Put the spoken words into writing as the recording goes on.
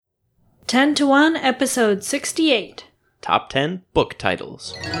10 to 1, episode 68. Top 10 book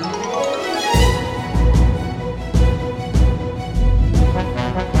titles.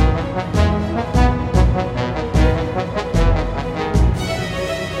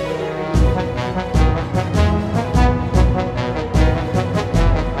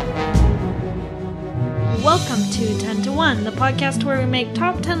 Welcome to 10 to 1, the podcast where we make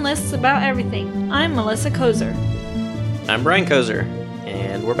top 10 lists about everything. I'm Melissa Kozer. I'm Brian Kozer,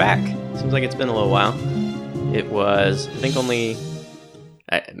 and we're back. Seems like it's been a little while. It was, I think,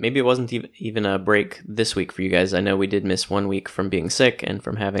 maybe it wasn't even a break this week for you guys. I know we did miss 1 week from being sick and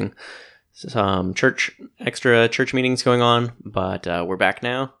from having some extra church meetings going on, but we're back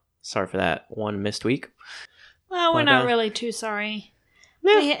now. Sorry for that one missed week. Well, we're not really too sorry.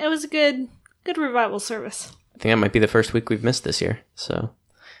 Yeah. It was a good revival service. I think that might be the first week we've missed this year, so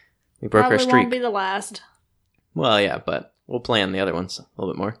we broke our streak. Probably won't be the last. Well, yeah, but we'll plan the other ones a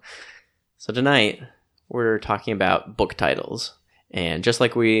little bit more. So tonight, we're talking about book titles. And just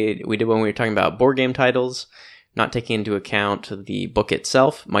like we did when we were talking about board game titles, not taking into account the book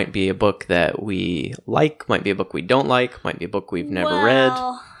itself, might be a book that we like, might be a book we don't like, might be a book we've never read.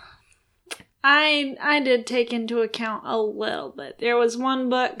 I did take into account a little bit. There was one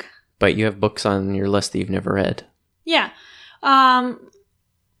book. But you have books on your list that you've never read. Yeah.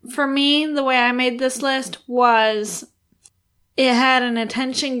 For me, the way I made this list was it had an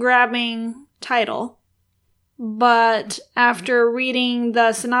attention-grabbing title, but after reading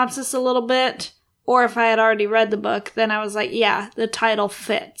the synopsis a little bit, or if I had already read the book, then I was like, yeah, the title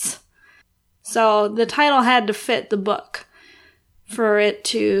fits. So the title had to fit the book for it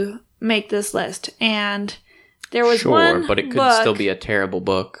to make this list. And there was one but it could book, still be a terrible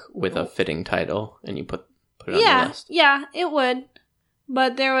book with a fitting title, and you put it on the list. Yeah, it would.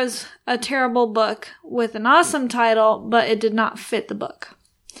 But there was a terrible book with an awesome title, but it did not fit the book.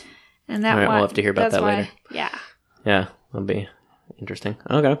 And that All right, we'll have to hear about that later. Yeah. Yeah, that'll be interesting.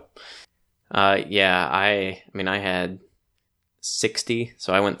 Okay. I had 60,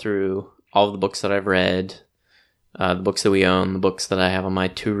 so I went through all of the books that I've read, the books that we own, the books that I have on my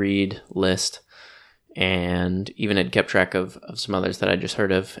to-read list, and even had kept track of some others that I just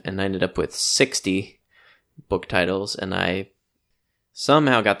heard of, and I ended up with 60 book titles, and I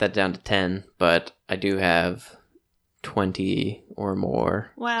somehow got that down to 10, but I do have 20 or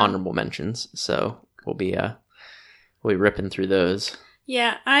more honorable mentions, so we'll be ripping through those.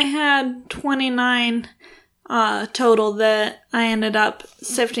 Yeah, I had 29 total that I ended up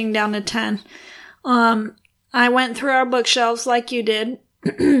sifting down to 10. I went through our bookshelves like you did,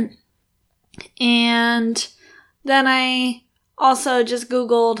 and then I also just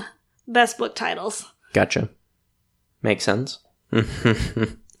Googled best book titles. Gotcha. Makes sense.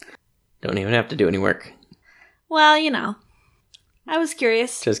 Don't even have to do any work. Well, I was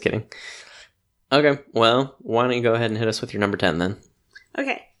curious. Just kidding. Okay, well, why don't you go ahead and hit us with your number 10 then?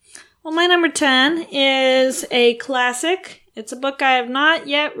 Okay. Well, my number 10 is a classic. It's a book I have not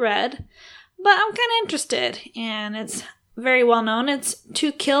yet read, but I'm kind of interested, and it's very well known. It's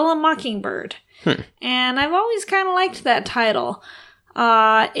To Kill a Mockingbird. And I've always kind of liked that title.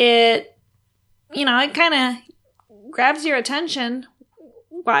 It kind of grabs your attention.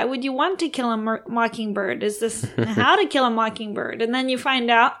 Why would you want to kill a mockingbird? Is this how to kill a mockingbird? And then you find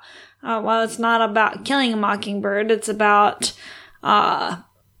out, it's not about killing a mockingbird. It's about racism.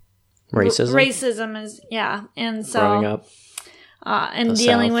 Racism is, and so growing up, and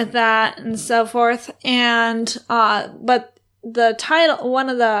dealing South. with that and so forth. And but the title, one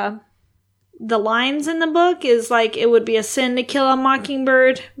of the lines in the book is like, it would be a sin to kill a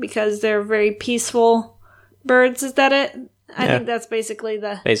mockingbird because they're very peaceful birds. Is that it? I think that's basically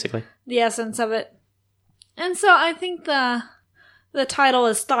the essence of it. And so I think the title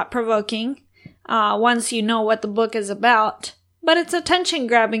is thought-provoking once you know what the book is about. But it's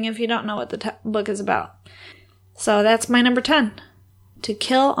attention-grabbing if you don't know what the book is about. So that's my number 10. To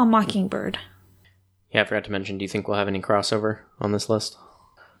Kill a Mockingbird. Yeah, I forgot to mention, do you think we'll have any crossover on this list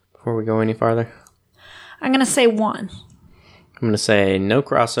before we go any farther? I'm going to say 1. I'm going to say no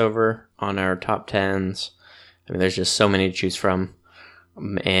crossover on our top 10s. I mean, there's just so many to choose from.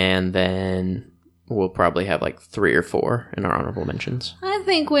 And then we'll probably have like 3 or 4 in our honorable mentions. I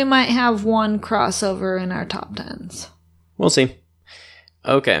think we might have 1 crossover in our top 10s. We'll see.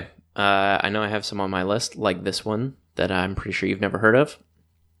 Okay. I know I have some on my list, like this one, that I'm pretty sure you've never heard of.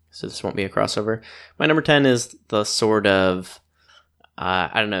 So this won't be a crossover. My number 10 is the sort of,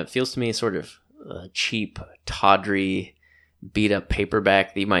 I don't know, it feels to me sort of cheap, tawdry, beat-up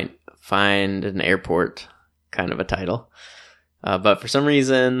paperback that you might find at an airport kind of a title. But for some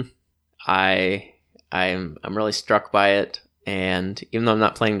reason, I'm really struck by it. and even though I'm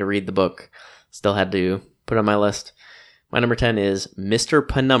not planning to read the book, still had to put it on my list. My number 10 is Mr.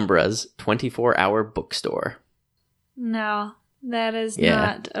 Penumbra's 24-Hour Bookstore. No, that is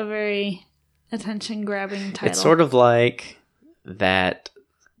not a very attention-grabbing title. It's sort of like that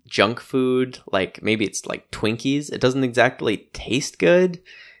junk food, like maybe it's like Twinkies. It doesn't exactly taste good,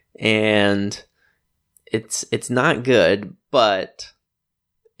 and it's not good, but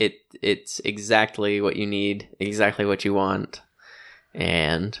it's exactly what you need, exactly what you want,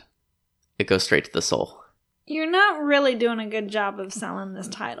 and it goes straight to the soul. You're not really doing a good job of selling this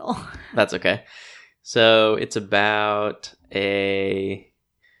title. That's okay. So it's about a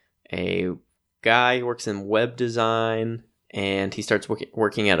guy who works in web design, and he starts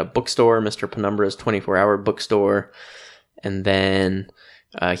working at a bookstore, Mr. Penumbra's 24-Hour Bookstore, and then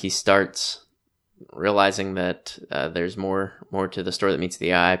he starts realizing that there's more to the store that meets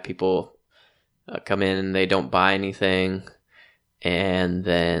the eye. People come in and they don't buy anything, and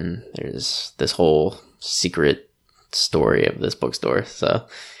then there's this whole secret story of this bookstore. So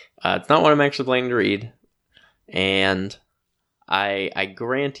it's not what I'm actually planning to read, and I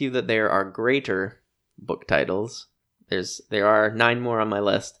grant you that there are greater book titles. There are 9 more on my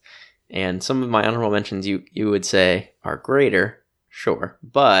list, and some of my honorable mentions you would say are greater, sure,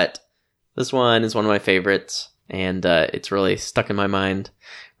 but this one is one of my favorites, and it's really stuck in my mind,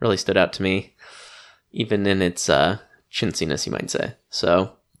 really stood out to me, even in its chintziness, you might say.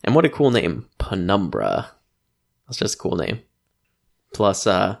 So, and what a cool name, Penumbra. That's just a cool name. Plus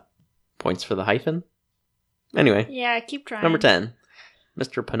points for the hyphen. Anyway. Yeah, keep trying. Number 10.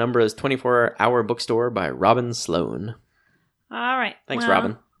 Mr. Penumbra's 24-Hour Bookstore by Robin Sloan. All right. Thanks,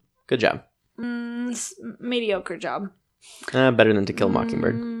 Robin. Good job. Mediocre job. Better than To Kill a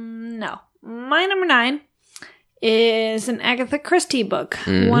Mockingbird. No. My number 9 is an Agatha Christie book,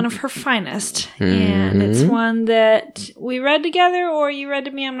 one of her finest. And it's one that we read together, or you read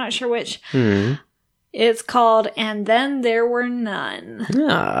to me, I'm not sure which. It's called And Then There Were None.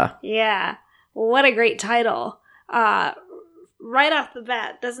 Yeah. What a great title. Right off the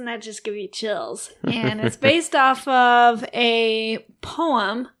bat, doesn't that just give you chills? And it's based off of a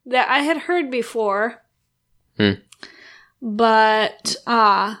poem that I had heard before. But,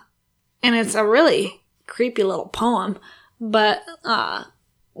 and it's a really creepy little poem. But,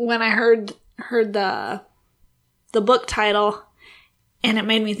 when I heard the book title, and it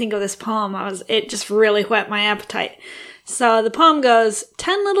made me think of this poem, it just really whet my appetite. So the poem goes,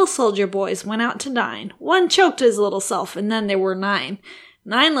 10 little soldier boys went out to dine. One choked his little self, and then there were 9.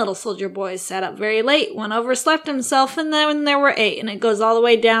 9 little soldier boys sat up very late. One overslept himself, and then there were 8. And it goes all the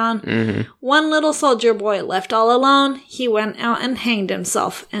way down. One little soldier boy left all alone. He went out and hanged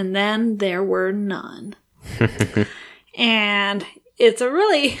himself, and then there were none. And it's a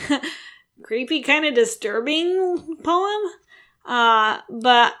really creepy, kind of disturbing poem.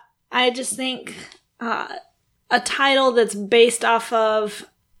 But I just think a title that's based off of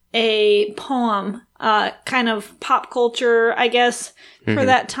a poem, kind of pop culture, I guess, for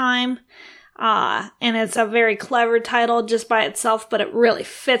that time. And it's a very clever title just by itself, but it really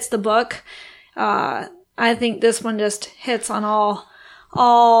fits the book. I think this one just hits on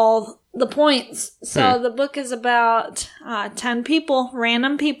all the points. So the book is about 10 people,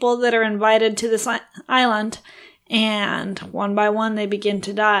 random people that are invited to this island. And one by one, they begin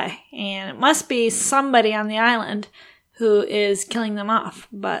to die. And it must be somebody on the island who is killing them off.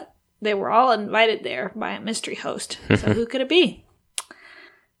 But they were all invited there by a mystery host. So who could it be?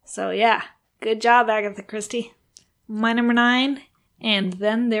 So yeah, good job, Agatha Christie. My number 9, And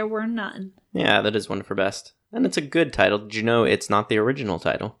Then There Were None. Yeah, that is one of her best. And it's a good title. Did you know it's not the original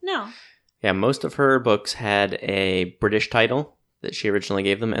title? No. Yeah, most of her books had a British title that she originally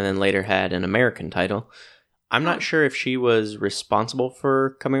gave them, and then later had an American title. I'm not sure if she was responsible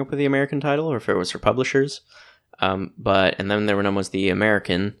for coming up with the American title or if it was her publishers. And then there was the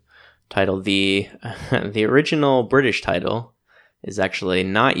American title. The original British title is actually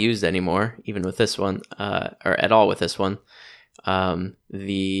not used anymore, even with this one, or at all with this one.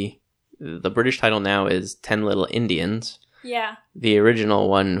 The British title now is 10 Little Indians. Yeah. The original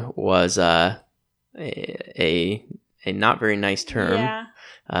one was a not very nice term.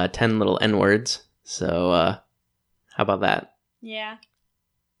 Yeah. 10 Little N-words. So, how about that? Yeah.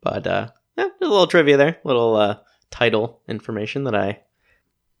 But, there's a little trivia there. Little, title information that I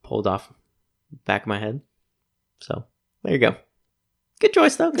pulled off the back of my head. So, there you go. Good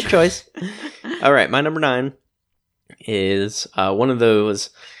choice, though. Good choice. All right, my number 9 is, one of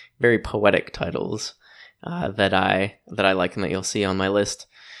those very poetic titles, that I like and that you'll see on my list.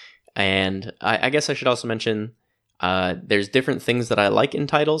 And I guess I should also mention, there's different things that I like in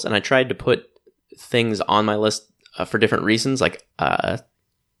titles, and I tried to put things on my list for different reasons. Like,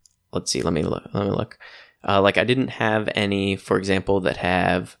 let's see, let me look. Like, I didn't have any, for example, that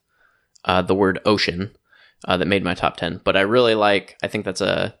have the word ocean that made my top 10. But I really I think that's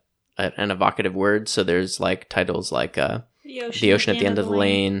an evocative word. So there's like titles like The Ocean at the End of the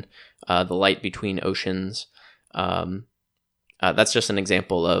Lane, The Light Between Oceans. That's just an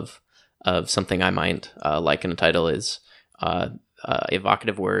example of something I might like in a title is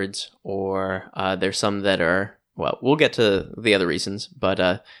evocative words, or there's some that are, well, we'll get to the other reasons,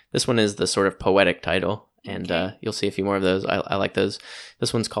 but this one is the sort of poetic title, and you'll see a few more of those. I like those.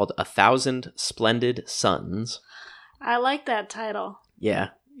 This one's called 1,000 Splendid Suns. I like that title. Yeah.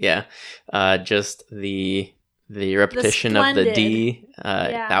 Just the repetition of the D,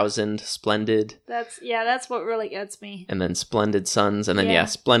 1,000 splendid. That's what really gets me. And then splendid suns, and then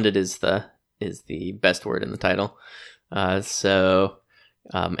splendid is the best word in the title. And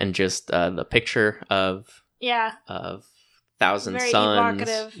just the picture of 1,000 very suns.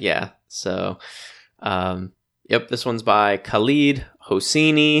 Evocative. Yeah. So, this one's by Khalid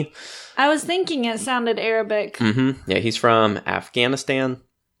Hosseini. I was thinking it sounded Arabic. Mm-hmm. Yeah, he's from Afghanistan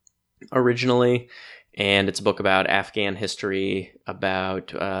originally. And it's a book about Afghan history,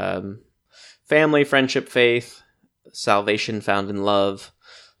 about family, friendship, faith, salvation found in love.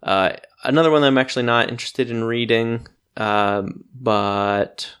 Another one that I'm actually not interested in reading,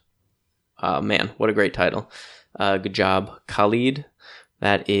 but man, what a great title. Good job, Khalid.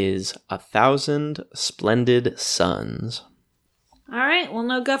 That is 1,000 Splendid Suns. All right, well,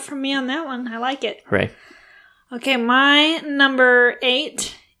 no guff from me on that one. I like it. Hooray. Okay, my number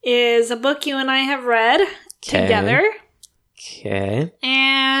 8 is a book you and I have read together. Okay.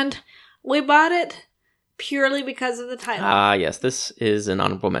 And we bought it purely because of the title. Yes, this is an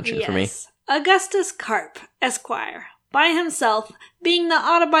honorable mention for me. Augustus Carp, Esquire, by himself, being the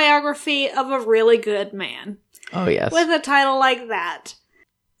autobiography of a really good man. Oh, yes. With a title like that.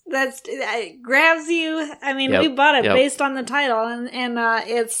 It grabs you. I mean, we bought it based on the title, and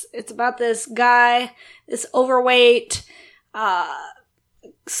it's about this guy, this overweight,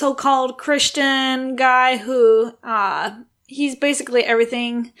 so-called Christian guy who he's basically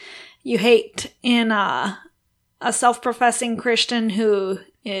everything you hate in a self-professing Christian who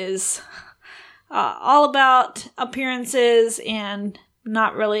is all about appearances and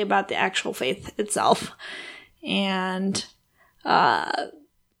not really about the actual faith itself. And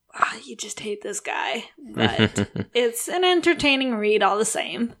you just hate this guy, but it's an entertaining read all the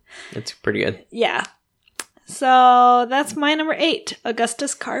same. It's pretty good. Yeah. So that's my number 8,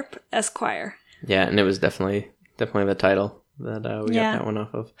 Augustus Carp, Esquire. Yeah, and it was definitely the title that we got that one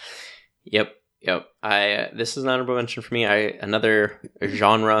off of. Yep. This is an honorable mention for me. Another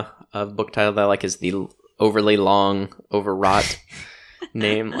genre of book title that I like is the overly long, overwrought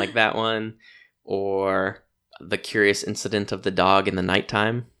name, like that one, or The Curious Incident of the Dog in the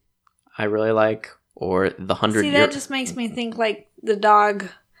Nighttime. I really like, or The 100 See, that just makes me think like the dog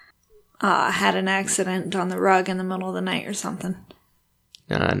had an accident on the rug in the middle of the night or something.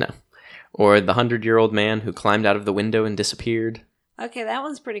 No. Or The 100-Year-Old Man Who Climbed Out of the Window and Disappeared. Okay, that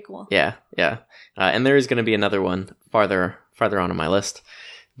one's pretty cool. Yeah. And there is going to be another one farther on my list.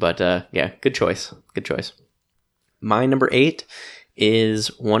 But good choice. My number 8 is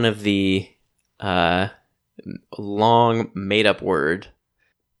one of the long made-up word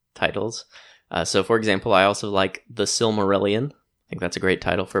titles. So, for example, I also like The Silmarillion. I think that's a great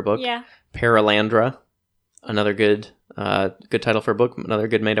title for a book. Yeah. Paralandra, another good title for a book, another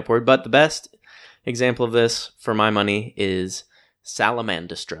good made-up word. But the best example of this, for my money, is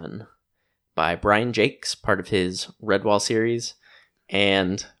Salamandastron by Brian Jakes, part of his Redwall series.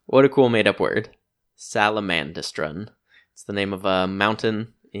 And what a cool made-up word. Salamandastron. It's the name of a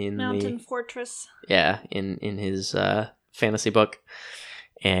mountain in fortress. Yeah, in his fantasy book.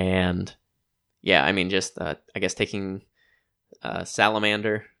 And yeah, I mean, just I guess taking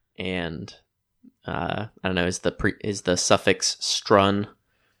salamander and I don't know, is the suffix strun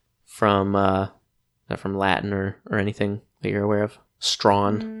from Latin or anything that you're aware of?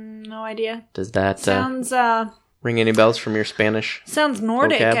 Strawn. No idea. Does that sounds ring any bells from your Spanish? Sounds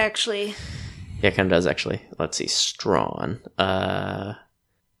Nordic, vocab? Actually. Yeah, it kind of does actually. Let's see, strawn.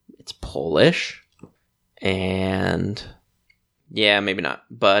 It's Polish, and yeah, maybe not.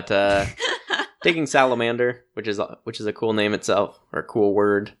 But taking salamander, which is a cool name itself, or a cool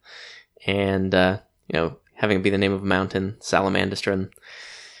word, and having it be the name of a mountain, Salamandastron.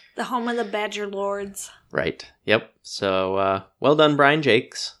 The home of the Badger Lords. Right. Yep. So well done, Brian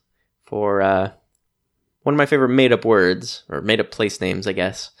Jakes, for one of my favorite made-up words, or made-up place names, I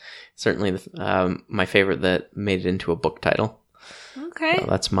guess. Certainly my favorite that made it into a book title. Okay. So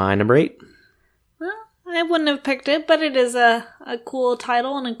that's my number 8. Well, I wouldn't have picked it, but it is a cool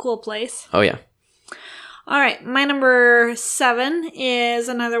title and a cool place. Oh, yeah. All right, my number 7 is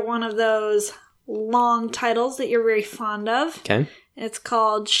another one of those long titles that you're very fond of. Okay. It's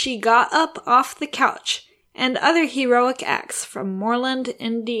called She Got Up Off the Couch and Other Heroic Acts from Moreland,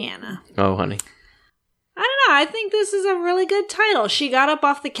 Indiana. Oh, honey. I don't know. I think this is a really good title. She got up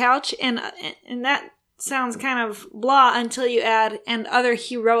off the couch, and that sounds kind of blah until you add and other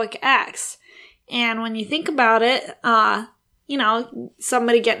heroic acts. And when you think about it,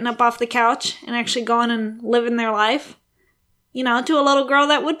 somebody getting up off the couch and actually going and living their life, to a little girl,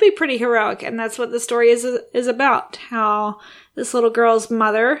 that would be pretty heroic. And that's what the story is about. How this little girl's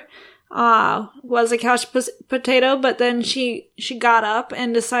mother was a couch potato, but then she got up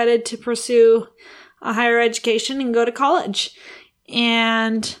and decided to pursue a higher education and go to college.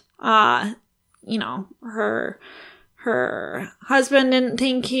 And, her husband didn't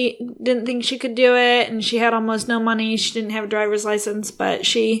think she could do it, and she had almost no money. She didn't have a driver's license, but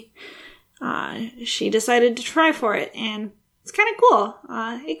she decided to try for it, and it's kind of cool.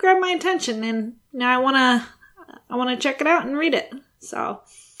 It grabbed my attention, and now I wanna check it out and read it. So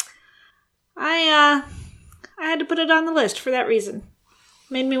I had to put it on the list for that reason.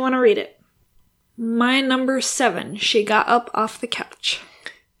 Made me want to read it. My number 7, She Got Up Off the Couch.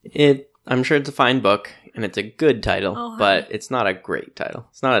 I'm sure it's a fine book, and it's a good title, Oh, but it's not a great title.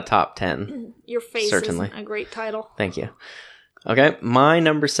 It's not a top 10. Your face Certainly. isn't a great title. Thank you. Okay, my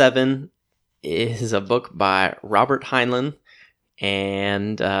number 7 is a book by Robert Heinlein,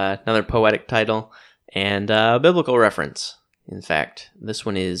 and another poetic title, and a biblical reference. In fact, this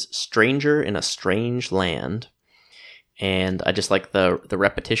one is Stranger in a Strange Land. And I just like the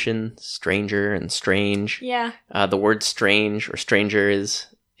repetition, stranger and strange. Yeah. The word strange or stranger is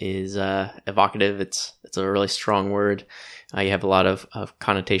evocative. It's a really strong word. You have a lot of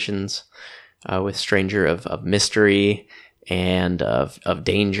connotations with stranger of mystery and of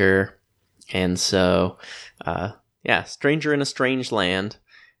danger. And so, Stranger in a Strange Land.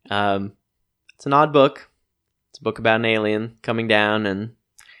 It's an odd book. It's a book about an alien coming down and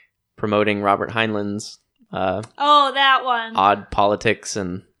promoting Robert Heinlein's that one. odd politics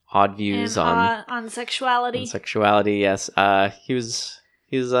and odd views and, on sexuality. On sexuality, yes. He was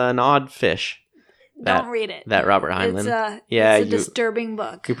an odd fish. Don't read it. That Robert Heinlein. It's a disturbing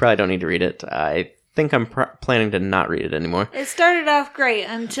book. You probably don't need to read it. I think I'm planning to not read it anymore. It started off great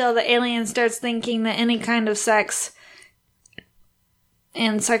until the alien starts thinking that any kind of sex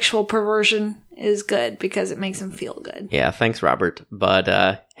and sexual perversion is good because it makes him feel good. Yeah, thanks, Robert.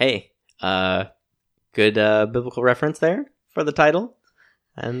 But, hey, good biblical reference there for the title.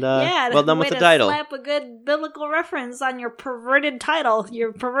 And well done with the title. Slap a good biblical reference on your perverted title,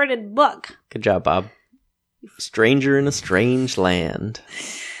 your perverted book. Good job, Bob. Stranger in a Strange Land.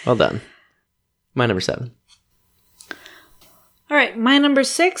 Well done. My number 7. All right, my number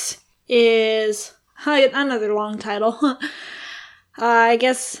 6 is another long title. I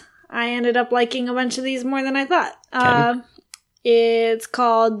guess I ended up liking a bunch of these more than I thought. Okay. It's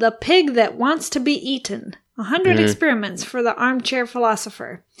called The Pig That Wants to Be Eaten. 100 Experiments for the Armchair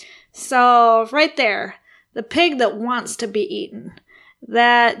Philosopher. So, right there, the pig that wants to be eaten.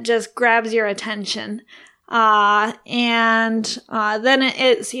 That just grabs your attention. And then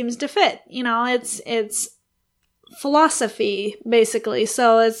it seems to fit. It's philosophy, basically.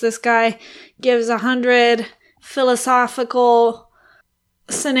 So, it's this guy gives 100 philosophical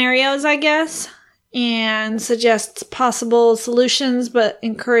scenarios, I guess, and suggests possible solutions, but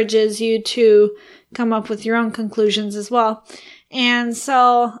encourages you to come up with your own conclusions as well. And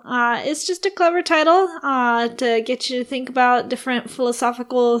so it's just a clever title to get you to think about different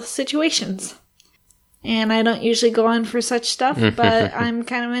philosophical situations. And I don't usually go on for such stuff, but I'm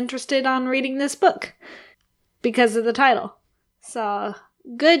kind of interested on reading this book because of the title. So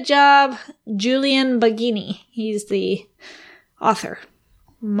good job, Julian Baggini. He's the author.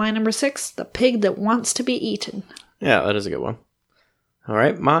 My number 6, The Pig That Wants to Be Eaten. Yeah, that is a good one. All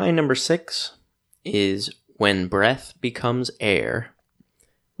right, my number 6 is When Breath Becomes Air,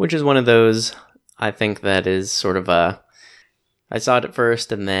 which is one of those, I think that is sort of I saw it at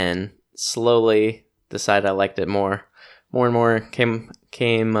first and then slowly decided I liked it more. More and more came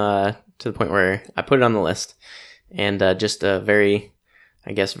to the point where I put it on the list. And just a very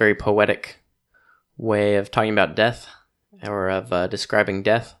poetic way of talking about death, or of describing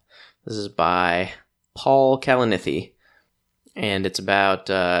death. This is by Paul Kalanithi, and it's about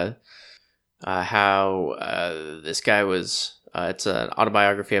how this guy was, it's an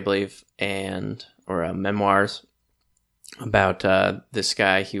autobiography, I believe, or memoirs about this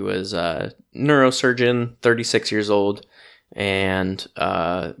guy. He was a neurosurgeon, 36 years old, and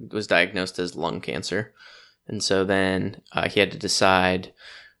was diagnosed as lung cancer. And so then he had to decide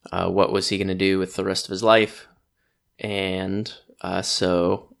what was he going to do with the rest of his life. And I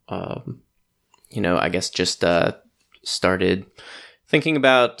guess just started thinking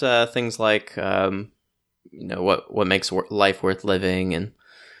about things like, what makes life worth living, and,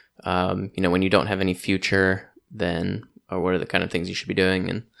 when you don't have any future, then what are the kind of things you should be doing.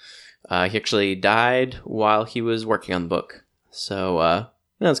 And he actually died while he was working on the book. So,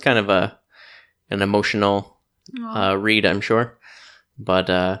 it's kind of an emotional read, I'm sure.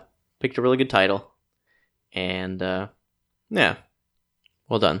 But picked a really good title. And, well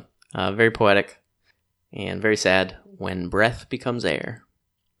done. Very poetic and very sad. When breath becomes air.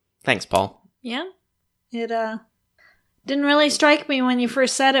 Thanks, Paul. Yeah. It didn't really strike me when you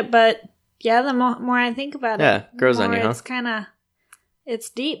first said it, but yeah, the more I think about it, it grows on you, huh? It's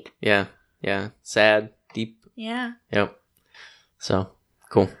deep. Yeah. Sad, deep. Yeah. Yep. So,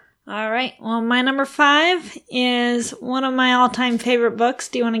 cool. All right. Well, my number 5 is one of my all-time favorite books.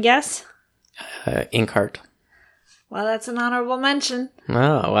 Do you want to guess? Inkheart. Well, that's an honorable mention.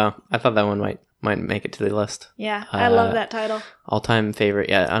 Oh, wow. I thought that one might make it to the list. Yeah, I love that title. All-time favorite.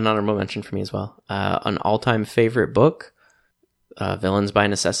 Yeah, an honorable mention for me as well. An all-time favorite book, Villains by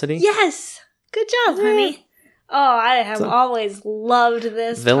Necessity. Yes! Good job, honey. Oh, I have always loved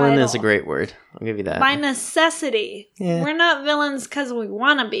this Villain title. is a great word. I'll give you that. By necessity. Yeah. We're not villains because we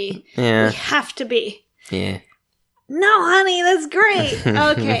want to be. Yeah. We have to be. Yeah. No, honey, that's great.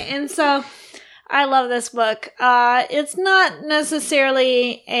 Okay, and so I love this book. It's not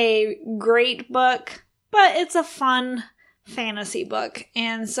necessarily a great book, but it's a fun fantasy book.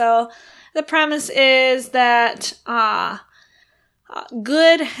 And so the premise is that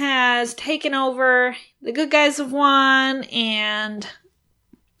good has taken over. The good guys have won, and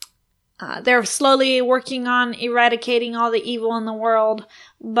they're slowly working on eradicating all the evil in the world,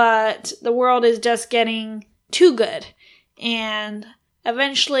 but the world is just getting too good. And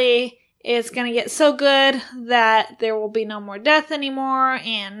eventually it's going to get so good that there will be no more death anymore,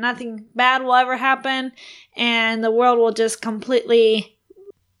 and nothing bad will ever happen, and the world will just completely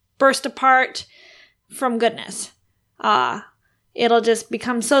burst apart from goodness. It'll just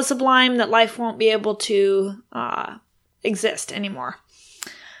become so sublime that life won't be able to exist anymore.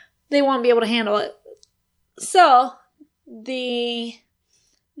 They won't be able to handle it. So, the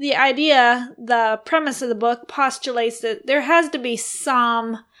idea, the premise of the book postulates that there has to be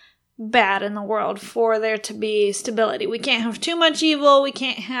some bad in the world for there to be stability. We can't have too much evil, we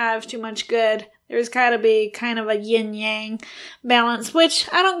can't have too much good. There's gotta be kind of a yin-yang balance, which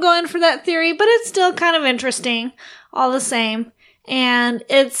I don't go in for that theory, but it's still kind of interesting all the same. And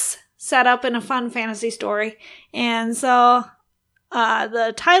it's set up in a fun fantasy story. And so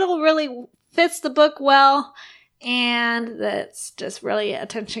the title really fits the book well, and that's just really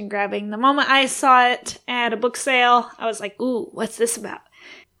attention-grabbing. The moment I saw it at a book sale, I was like, ooh, what's this about?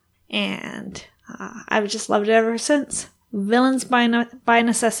 And I've just loved it ever since. Villains by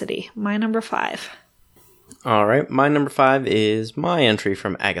Necessity, my number 5. All right, my number 5 is my entry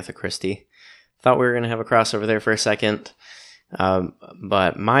from Agatha Christie. Thought we were going to have a crossover there for a second.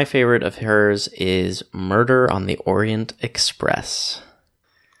 But my favorite of hers is Murder on the Orient Express.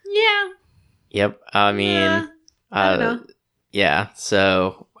 Yeah. Yep. I mean, I don't know. Yeah.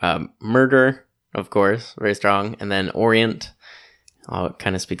 So, Murder, of course, very strong. And then Orient, it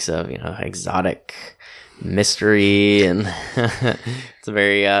kind of speaks of, exotic mystery. And it's a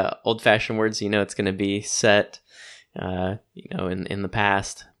very, old-fashioned word. So, it's going to be set, in the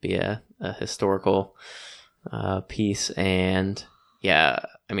past, be a historical piece. And yeah,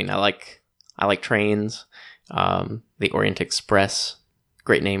 I mean, I like trains. The Orient Express,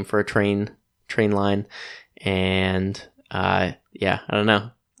 great name for a train line. And I don't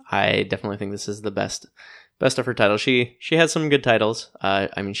know, I definitely think this is the best of her titles. She has some good titles.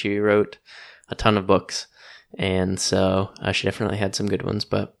 I mean, she wrote a ton of books, and so she definitely had some good ones,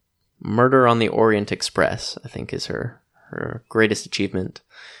 but Murder on the Orient Express, I think, is her greatest achievement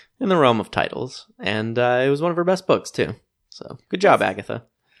in the realm of titles, and it was one of her best books too. So good job, Agatha.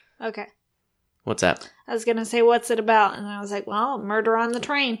 Okay. What's that? I was gonna say, what's it about? And I was like, well, murder on the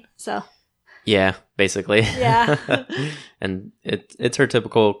train. So. Yeah, basically. Yeah. And it's her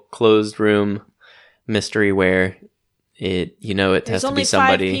typical closed room mystery where it has to be somebody. There's only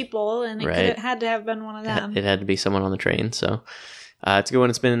 5 people, and it had to have been one of them. It had to be someone on the train. So it's a good one.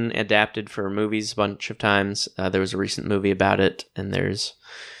 It's been adapted for movies a bunch of times. There was a recent movie about it, and there's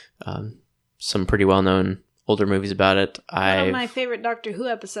some pretty well-known older movies about it. One of my favorite Doctor Who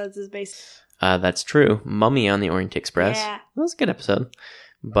episodes is based. That's true. Mummy on the Orient Express. Yeah. That was a good episode.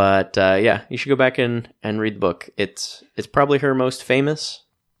 But yeah, you should go back and read the book. It's probably her most famous.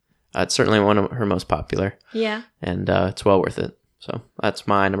 It's certainly one of her most popular. Yeah. And it's well worth it. So that's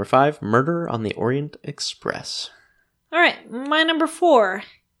my number 5, Murder on the Orient Express. All right, my number 4,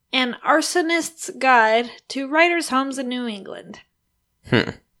 An Arsonist's Guide to Writers' Homes in New England.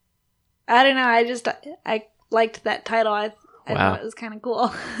 I don't know, I liked that title. I thought it was kind of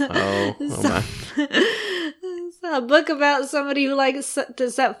cool. Oh my. It's a book about somebody who likes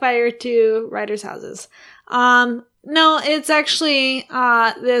to set fire to writers' houses. No, it's actually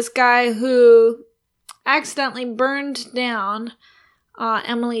this guy who accidentally burned down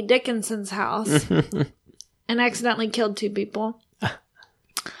Emily Dickinson's house and accidentally killed 2 people.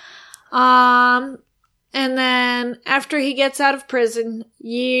 And then after he gets out of prison,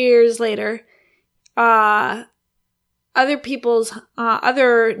 years later, other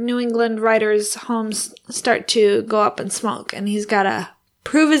New England writers' homes start to go up in smoke, and he's got to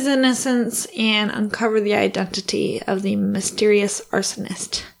prove his innocence and uncover the identity of the mysterious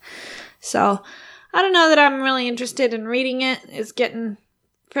arsonist. So, I don't know that I'm really interested in reading it. It's getting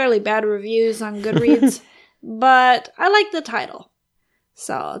fairly bad reviews on Goodreads, but I like the title.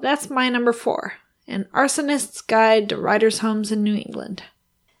 So, that's my number 4, An Arsonist's Guide to Writers' Homes in New England.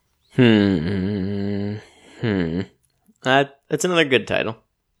 That's another good title.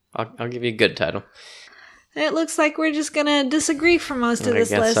 I'll give you a good title. It looks like we're just going to disagree for most of this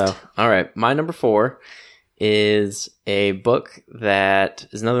list. So. All right. My number 4 is a book that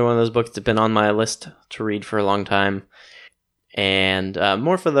is another one of those books that's been on my list to read for a long time. And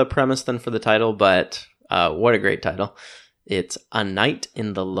more for the premise than for the title, but what a great title. It's A Night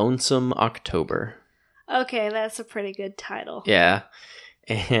in the Lonesome October. Okay, that's a pretty good title. Yeah.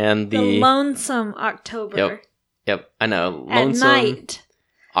 And the Lonesome October. Yep, I know. Lonesome. At night.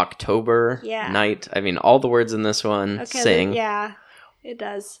 October, night. I mean, all the words in this one sing. Yeah, it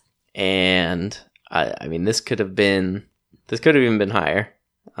does. And I mean, this could have even been higher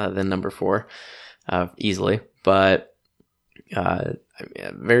than number 4, easily. But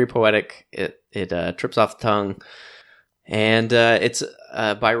very poetic. It trips off the tongue, and it's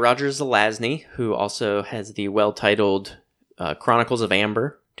by Roger Zelazny, who also has the well-titled Chronicles of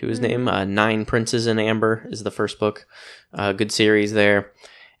Amber to his name. 9 Princes in Amber is the first book. Good series there.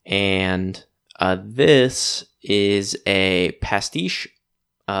 And this is a pastiche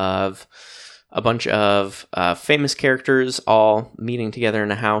of a bunch of famous characters all meeting together in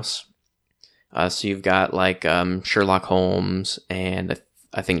a house. So you've got like Sherlock Holmes and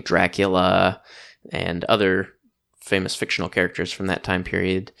I think Dracula and other famous fictional characters from that time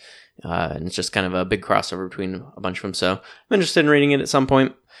period. And it's just kind of a big crossover between a bunch of them. So I'm interested in reading it at some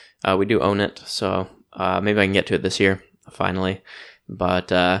point. We do own it, so maybe I can get to it this year, finally.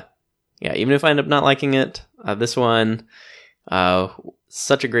 But yeah, even if I end up not liking it, this one,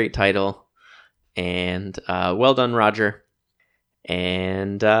 such a great title. And well done, Roger.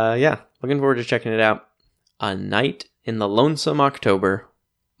 And yeah, looking forward to checking it out. A Night in the Lonesome October,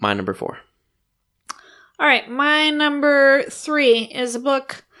 my number 4. All right, my number 3 is a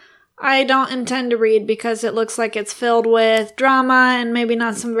book I don't intend to read because it looks like it's filled with drama and maybe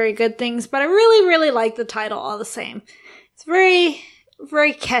not some very good things, but I really, really like the title all the same. It's very,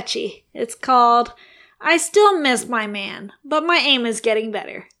 very catchy. It's called I Still Miss My Man, but My Aim is Getting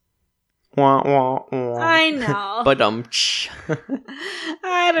Better. Wah, wah, wah. I know. But I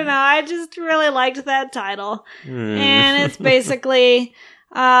don't know. I just really liked that title. And it's basically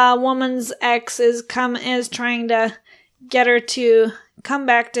a woman's ex is trying to get her to come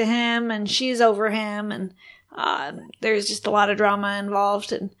back to him, and she's over him, and there's just a lot of drama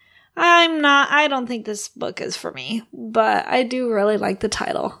involved, and I don't think this book is for me, but I do really like the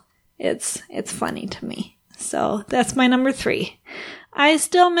title. It's funny to me. So that's my number 3. I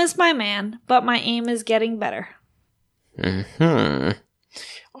Still Miss My Man, but My Aim is Getting Better.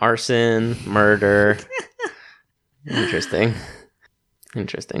 Arson, murder. Interesting.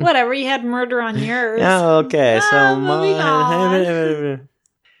 Whatever, you had murder on yours. Oh, okay. So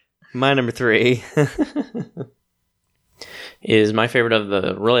my number 3 is my favorite of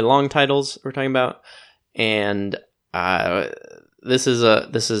the really long titles we're talking about, and this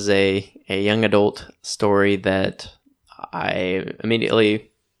is a young adult story that I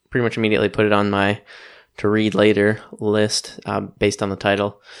pretty much immediately put it on my to read later list based on the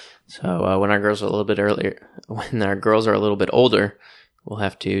title. So when our girls are a little bit older, we'll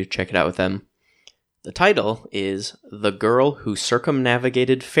have to check it out with them. The title is The Girl Who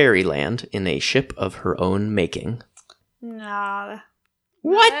Circumnavigated Fairyland in a Ship of Her Own Making. Nah.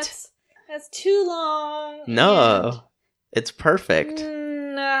 What? That's too long. No. It's perfect.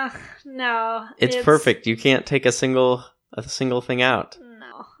 No. It's perfect. You can't take a single thing out.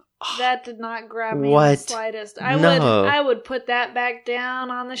 No. That did not grab me in What? the slightest. No. I would put that back down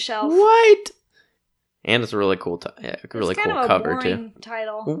on the shelf. What? And it's a really cool, really It's kind cool of a cover boring too.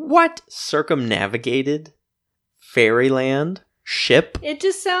 title. What? Circumnavigated Fairyland ship? It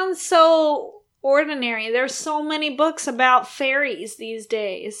just sounds so ordinary. There's so many books about fairies these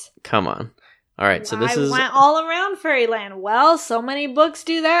days. Come on. All right, so this I is went all around Fairyland. Well, so many books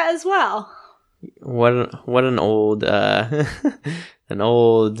do that as well. what an old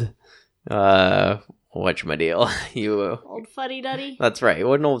whatchamadeal you. Old fuddy-duddy. That's right.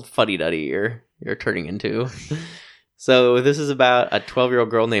 What an old fuddy-duddy you're turning into. So this is about a 12-year-old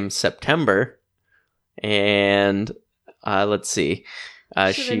girl named September, and let's see.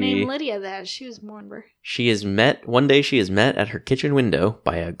 Should have named Lydia that. She was Mournber. One day she is met at her kitchen window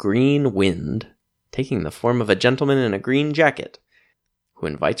by a green wind, taking the form of a gentleman in a green jacket, who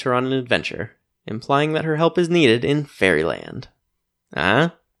invites her on an adventure, implying that her help is needed in Fairyland.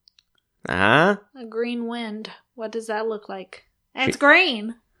 A green wind. What does that look like? It's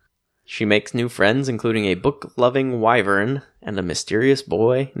green. She makes new friends, including a book-loving wyvern and a mysterious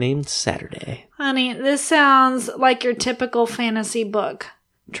boy named Saturday. Honey, this sounds like your typical fantasy book.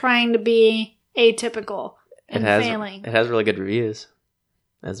 Trying to be atypical and failing. It has really good reviews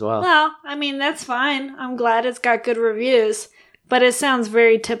as well. Well, I mean, that's fine. I'm glad it's got good reviews. But it sounds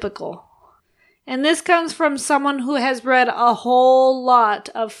very typical. And this comes from someone who has read a whole lot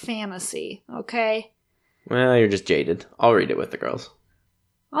of fantasy, okay? Well, you're just jaded. I'll read it with the girls.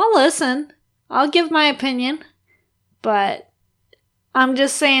 I'll listen. I'll give my opinion. But I'm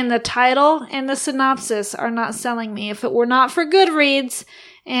just saying the title and the synopsis are not selling me. If it were not for Goodreads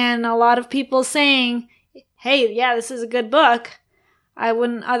and a lot of people saying, hey, yeah, this is a good book, I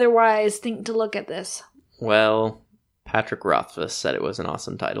wouldn't otherwise think to look at this. Well, Patrick Rothfuss said it was an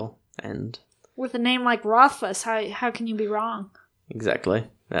awesome title, and with a name like Rothfuss, how can you be wrong? Exactly.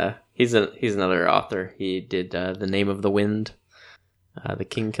 He's another author. He did The Name of the Wind, the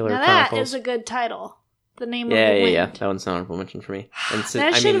Kingkiller Chronicles. That is a good title. The Name of the Wind. Yeah. That one's an honorable mention for me. And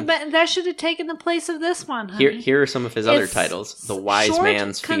that should have taken the place of this one. Honey. Here are some of his other titles: The Wise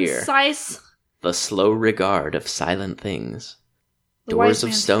Man's Fear, concise. The Slow Regard of Silent Things, Doors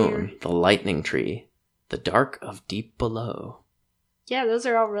of Stone, Fear. The Lightning Tree, The Dark of Deep Below. Yeah, those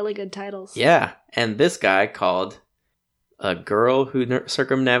are all really good titles. Yeah, and this guy called A Girl Who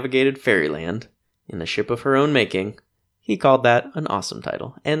Circumnavigated Fairyland in a Ship of Her Own Making. He called that an awesome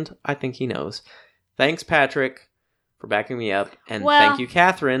title, and I think he knows. Thanks, Patrick, for backing me up, and thank you,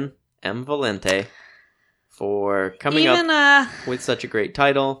 Catherine M. Valente, for coming up with such a great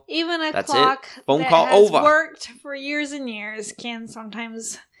title. Even a That's clock it. Phone that call has over. Worked for years and years can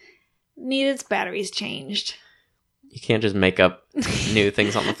sometimes need its batteries changed. You can't just make up new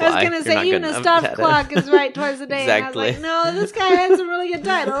things on the fly. I was going to say, even a stopped clock is right twice a day. Exactly. And I was like, no, this guy had some really good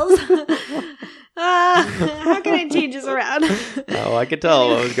titles. How can I change this around? Oh, I could tell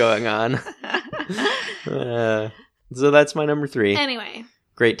what was going on. So that's my number 3. Anyway.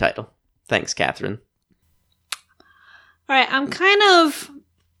 Great title. Thanks, Catherine. All right, I'm kind of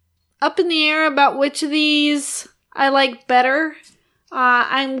up in the air about which of these I like better.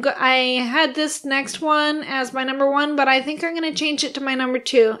 I had this next one as my number 1, but I think I'm going to change it to my number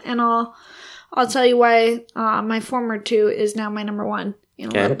 2, and I'll tell you why my former 2 is now my number 1 in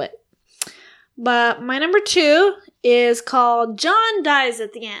a little bit. But my number 2 is called John Dies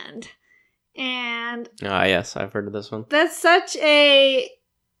at the End. And yes, I've heard of this one. That's such a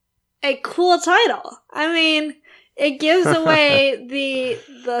cool title. I mean, it gives away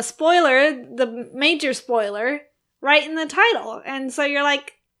the spoiler, the major spoiler, right in the title. And so you're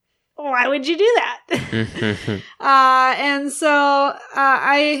like, why would you do that? And so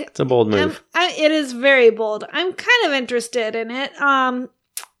it's a bold move. It is very bold. I'm kind of interested in it.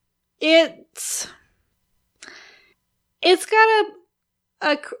 It's got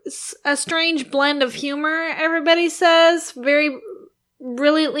a strange blend of humor, everybody says. Very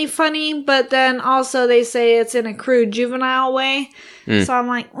brilliantly funny, but then also they say it's in a crude juvenile way. So I'm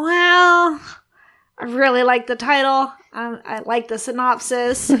like, well, I really like the title. I like the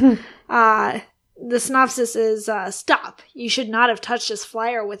synopsis. The synopsis is, stop. You should not have touched this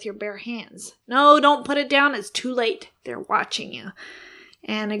flyer with your bare hands. No, don't put it down. It's too late. They're watching you.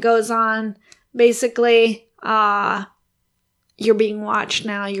 And it goes on, basically, you're being watched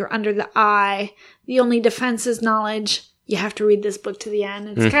now. You're under the eye. The only defense is knowledge. You have to read this book to the end.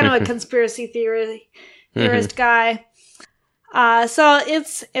 It's kind of a conspiracy theorist guy. So it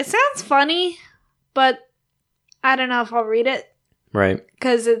sounds funny, but I don't know if I'll read it. Right.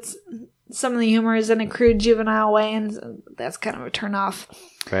 Because some of the humor is in a crude juvenile way, and that's kind of a turn off.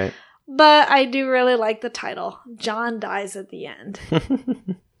 Right. But I do really like the title. John Dies at the End.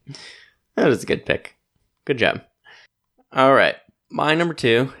 That was a good pick. Good job. All right. My number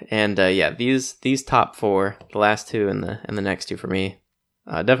 2, and these top 4, the last 2 and the next 2 for me,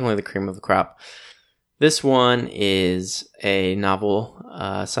 definitely the cream of the crop. This one is a novel,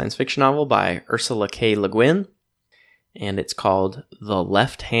 science fiction novel by Ursula K. Le Guin, and it's called The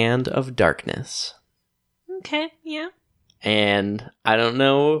Left Hand of Darkness. Okay, yeah. And I don't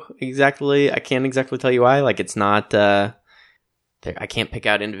know exactly, I can't exactly tell you why. Like, it's not, I can't pick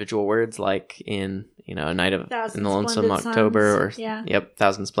out individual words like in, A Night of in the Lonesome October or,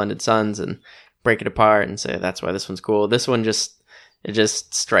 Thousand Splendid Suns, and break it apart and say that's why this one's cool. This one it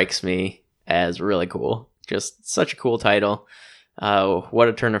just strikes me as really cool. Just such a cool title. What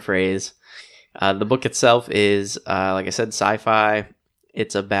a turn of phrase. The book itself is, like I said, sci-fi.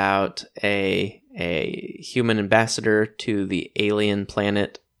 It's about a human ambassador to the alien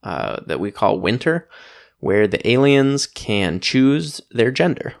planet that we call Winter, where the aliens can choose their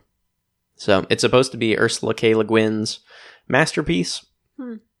gender. So it's supposed to be Ursula K. Le Guin's masterpiece.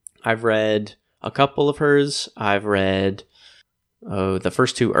 I've read a couple of hers. I've read the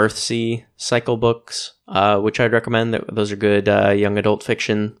first 2 Earthsea cycle books, which I'd recommend. Those are good young adult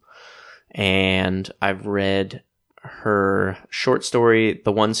fiction. And I've read her short story,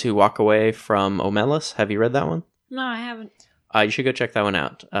 The Ones Who Walk Away from Omelas. Have you read that one? No, I haven't. You should go check that one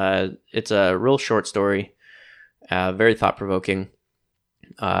out. It's a real short story, very thought-provoking.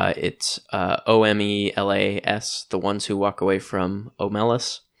 It's Omelas, The Ones Who Walk Away from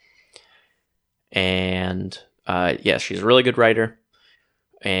Omelas. And she's a really good writer.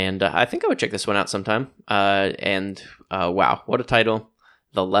 And I think I would check this one out sometime. Wow, what a title.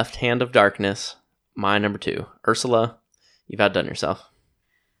 The Left Hand of Darkness, my number 2. Ursula, you've outdone yourself.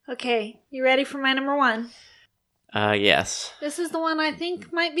 Okay, you ready for my number 1? Yes. This is the one I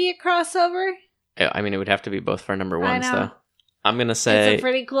think might be a crossover. I mean, it would have to be both for number 1s, though. I'm going to say... It's a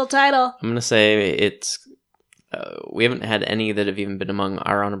pretty cool title. I'm going to say it's... we haven't had any that have even been among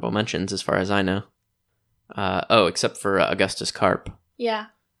our honorable mentions, as far as I know. Except for Augustus Carp. Yeah.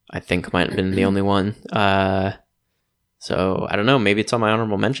 I think might have been the only one. So, I don't know, maybe it's on my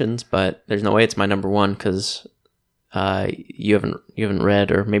honorable mentions, but there's no way it's my number 1, because you haven't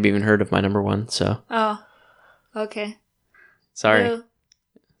read or maybe even heard of my number 1, so... Oh, okay. Sorry. Ew.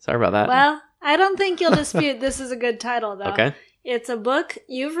 Sorry about that. Well, I don't think you'll dispute this is a good title, though. Okay. It's a book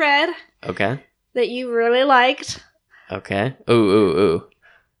you've read. Okay. That you really liked. Okay. Ooh.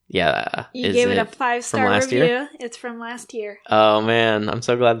 Yeah. You gave it a 5-star review. Year? It's from last year. Oh, man. I'm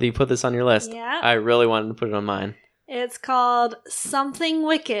so glad that you put this on your list. Yeah. I really wanted to put it on mine. It's called Something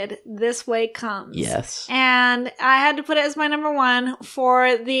Wicked, This Way Comes. Yes. And I had to put it as my number 1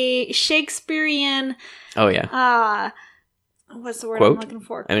 for the Shakespearean... Oh, yeah. What's the word quote? I'm looking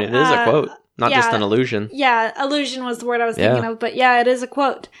for? I mean, it is a quote, not just an allusion. Yeah, allusion was the word I was thinking of. But yeah, it is a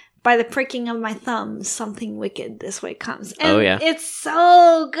quote. By the pricking of my thumbs, something wicked this way comes. And it's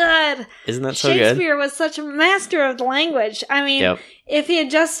so good. Isn't that so good? Shakespeare was such a master of the language. I mean, if he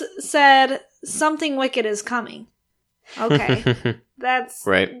had just said, something wicked is coming. Okay.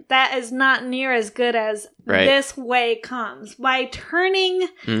 That is not near as good as this way comes. By turning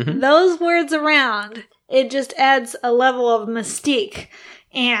those words around, it just adds a level of mystique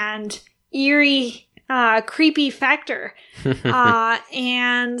and eerie, creepy factor.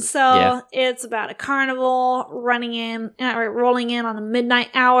 And so it's about a carnival rolling in on the midnight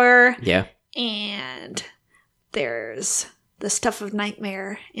hour. Yeah. And there's the stuff of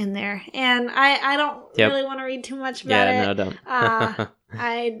nightmare in there. And I don't really want to read too much about it. Yeah, no, don't.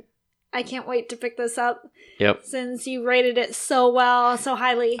 I can't wait to pick this up. Yep. Since you rated it so well, so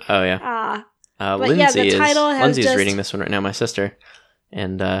highly. Oh, yeah. The title has Lindsay's reading this one right now, my sister.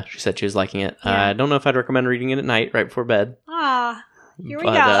 And she said she was liking it. Yeah. I don't know if I'd recommend reading it at night, right before bed. Here we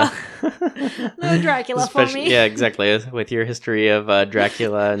go. No Dracula for me. Yeah, exactly. With your history of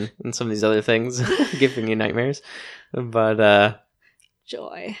Dracula and some of these other things giving you nightmares. But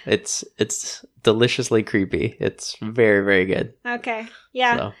joy. It's deliciously creepy. It's very, very good. Okay.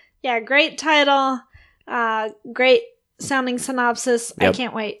 Yeah. So. Yeah, great title. Great sounding synopsis. Yep. I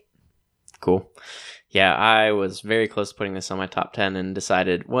can't wait. Cool. Yeah, I was very close to putting this on my top 10 and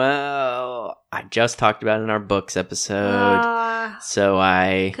decided, well, I just talked about it in our books episode. So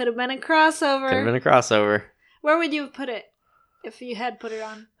I... Could have been a crossover. Where would you have put it if you had put it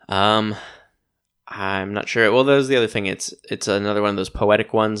on? I'm not sure. Well, that was the other thing. It's another one of those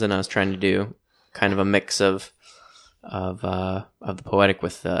poetic ones, and I was trying to do kind of a mix of the poetic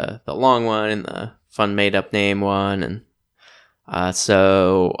with the long one and the fun made-up name one, and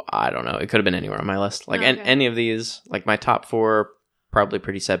so I don't know. It could have been anywhere on my list. Like any of these, like my top 4, probably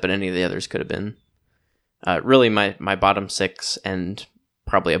pretty set, but any of the others could have been. Really, my bottom 6 and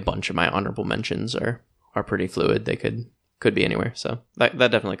probably a bunch of my honorable mentions are pretty fluid. They could be anywhere. So that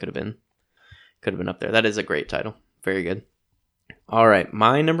definitely could have been up there. That is a great title. Very good. All right,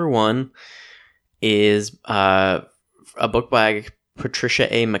 my number one is a book by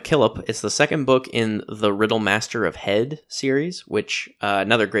Patricia A. McKillop. It's the second book in the Riddle Master of Head series, which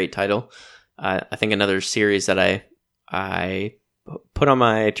another great title. I think another series that I put on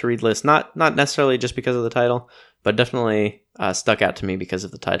my to read list, not necessarily just because of the title, but definitely stuck out to me because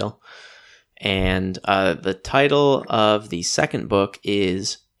of the title. And the title of the second book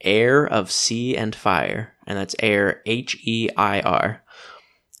is Heir of Sea and Fire, and that's Heir, H-E-I-R,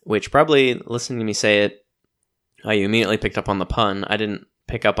 which probably, listening to me say it, you immediately picked up on the pun. I didn't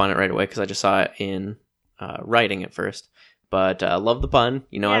pick up on it right away because I just saw it in writing at first. But love the pun.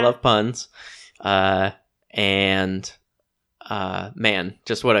 You know, yeah. I love puns. And man,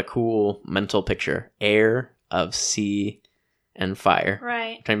 just what a cool mental picture. Heir of Sea and Fire.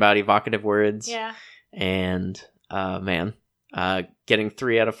 Right. Talking about evocative words. Yeah. And man, getting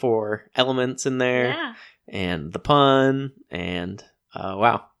 3 out of 4 elements in there. Yeah. And the pun. And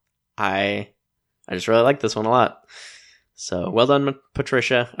wow. I just really like this one a lot. So well done,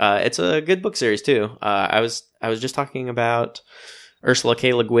 Patricia. It's a good book series too. I was just talking about Ursula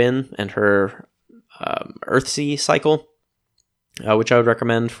K. Le Guin and her Earthsea cycle, which I would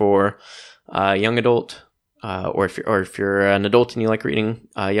recommend for young adult, or if you're an adult and you like reading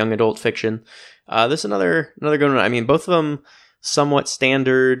young adult fiction. This is another good one. I mean, both of them somewhat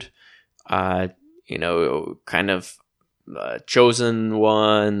standard. Kind of chosen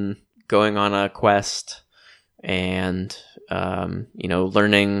one, going on a quest, and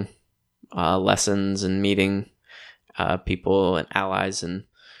learning lessons and meeting people and allies, and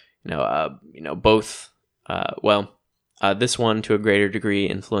both. This one to a greater degree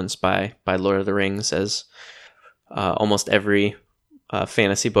influenced by Lord of the Rings, as almost every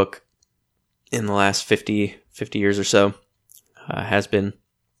fantasy book in the last 50 years or so has been,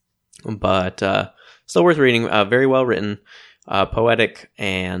 but still worth reading. Very well written, poetic,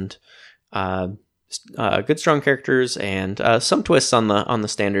 and good strong characters, and some twists on the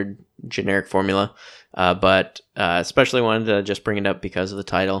standard generic formula, but especially wanted to just bring it up because of the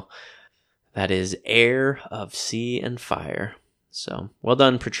title. That is Heir of Sea and Fire. So well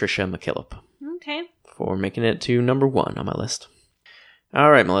done, Patricia McKillop. Okay. For making it to number 1 on my list.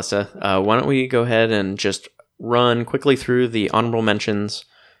 All right, Melissa, why don't we go ahead and just run quickly through the honorable mentions,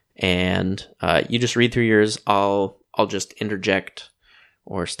 and you just read through yours. I'll just interject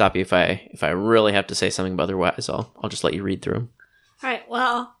or stop you if I really have to say something, but otherwise I'll just let you read through them. All right.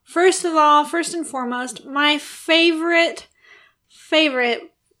 Well, first and foremost, my favorite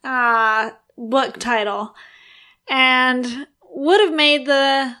book title, and would have made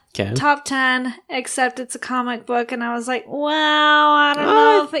the top 10, except it's a comic book, and I was like, wow, I don't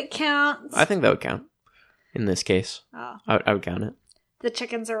know if it counts. I think that would count in this case. Oh. I would count it. The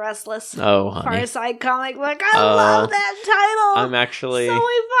Chickens Are Restless. Oh, honey. Far Side comic book. I love that title. I'm actually so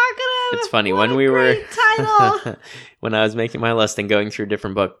evocative. It's funny, what when we were title. when I was making my list and going through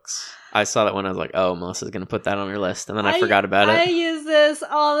different books, I saw that one. I was like, "Oh, Melissa's going to put that on her list," and then I forgot about it. I use this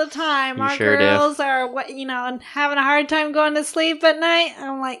all the time. You Our sure girls are, having a hard time going to sleep at night.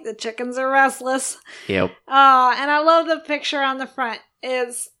 I'm like, the chickens are restless. Yep. And I love the picture on the front.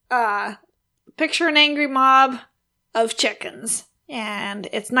 It's picture an angry mob of chickens, and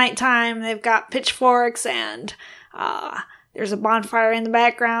it's nighttime. They've got pitchforks, and there's a bonfire in the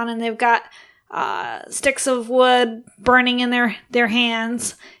background, and they've got sticks of wood burning in their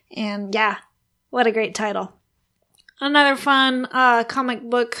hands. And yeah, what a great title. Another fun comic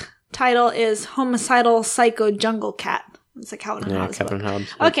book title is Homicidal Psycho Jungle Cat. It's a Calvin and Hobbes book. Calvin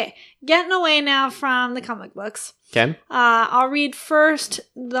Hobbes. Okay, getting away now from the comic books. Okay. I'll read first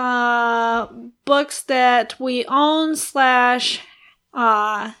the books that we own /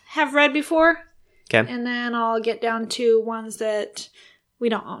 have read before. Okay. And then I'll get down to ones that we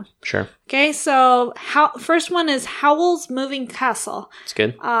don't own. Sure. Okay, so first one is Howl's Moving Castle. It's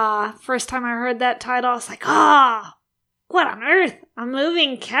good. First time I heard that title, I was like, what on earth? A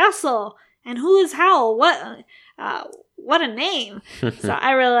moving castle? And who is Howl? What a name. So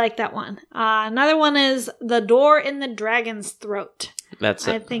I really like that one. Another one is The Door in the Dragon's Throat. That's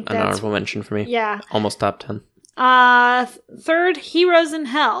an honorable mention for me. Yeah. Almost top 10. Third, Heroes in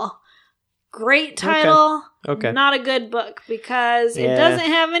Hell. Great title. Okay. Not a good book because it doesn't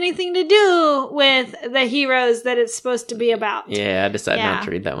have anything to do with the heroes that it's supposed to be about. Yeah, I decided not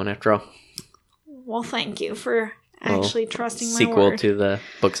to read that one after all. Well, thank you for actually trusting my sequel word. to the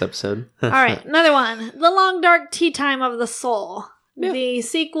books episode. All right, another one. The Long Dark Tea Time of the Soul. Yeah. The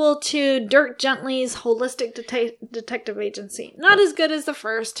sequel to Dirk Gently's Holistic Detective Agency. Not as good as the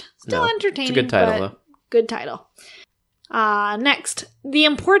first. Still No, entertaining. it's a good title, but though. Good title. Next, The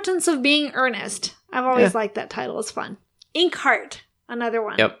Importance of Being Earnest. I've always liked that title. It's fun. Inkheart, another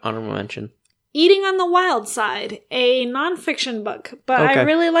one. Yep, honorable mention. Eating on the Wild Side, a nonfiction book, but I Okay.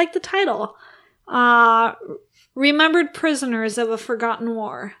 really like the title. Remembered Prisoners of a Forgotten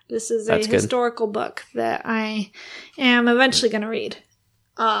War. This is a That's good. historical book that I am eventually going to read.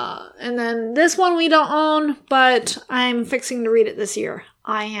 And then this one we don't own, but I'm fixing to read it this year.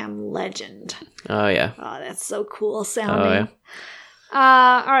 I Am Legend. Oh, yeah. Oh, that's so cool sounding. Oh, yeah.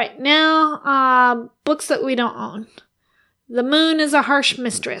 All right, now books that we don't own. The Moon is a Harsh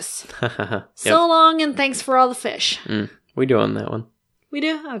Mistress. Yep. So long and thanks for all the fish. We do own that one. We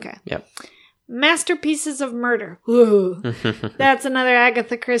do? Okay. Yep. Masterpieces of Murder. Ooh. That's another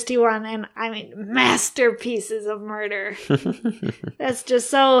Agatha Christie one. And I mean, masterpieces of murder. That's just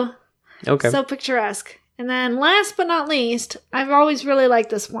so picturesque. And then last but not least, I've always really liked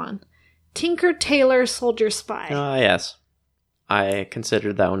this one. Tinker Tailor Soldier Spy. Yes. I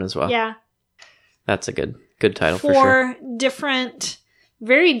considered that one as well. Yeah. That's a good title for sure. different,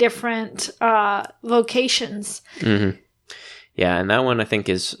 very different vocations. Mm-hmm. Yeah, and that one I think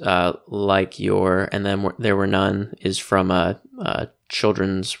is like your And Then There Were None is from a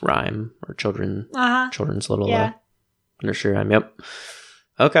children's rhyme or children's little nursery rhyme. Yep.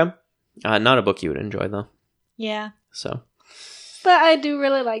 Okay. Not a book you would enjoy though. Yeah. So. But I do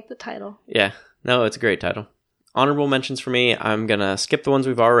really like the title. Yeah. No, it's a great title. Honorable mentions for me. I'm gonna skip the ones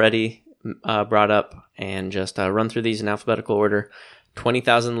we've already brought up and just run through these in alphabetical order.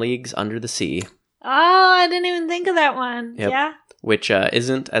 20,000 Leagues Under the Sea. Oh, I didn't even think of that one. Yep. Yeah. Which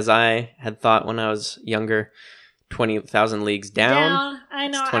isn't, as I had thought when I was younger, 20,000 leagues down. I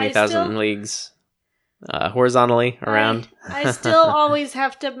know. It's 20,000 leagues horizontally around. I still always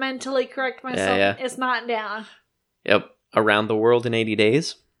have to mentally correct myself. Yeah. It's not down. Yep. Around the World in 80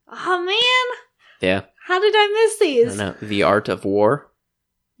 Days. Oh, man. Yeah. How did I miss I these? don't know. The Art of War.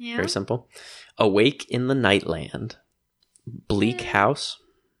 Yeah. Very simple. Awake in the Nightland. Bleak House.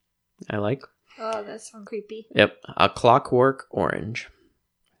 I like. Oh, that sounds creepy. Yep. A Clockwork Orange.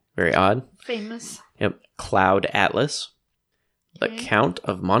 Very odd. Famous. Yep. Cloud Atlas. The Okay. Count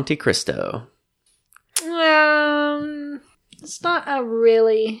of Monte Cristo. It's not a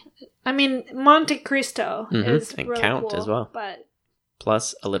really. I mean, Monte Cristo is And really Count cool, as well. But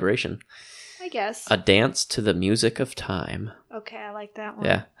Plus alliteration. I guess. A Dance to the Music of Time. Okay, I like that one.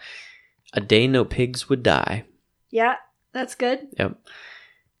 Yeah. A Day No Pigs Would Die. Yeah, that's good. Yep.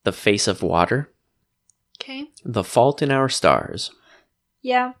 The Face of Water. Okay. The Fault in Our Stars.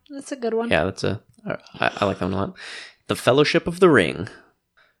 Yeah, that's a good one. Yeah, that's I like that one a lot. The Fellowship of the Ring.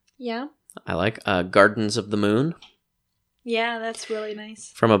 Yeah. I like Gardens of the Moon. Yeah, that's really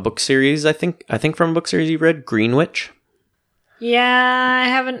nice. From a book series, I think from a book series you read, Greenwich. Yeah, I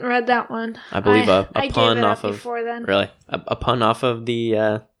haven't read that one. I believe I a gave pun it off up of before then. really a pun off of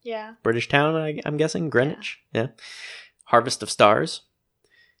the Yeah. British town. I'm guessing Greenwich. Yeah. Harvest of Stars.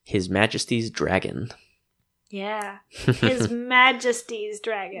 His Majesty's Dragon. Yeah. His Majesty's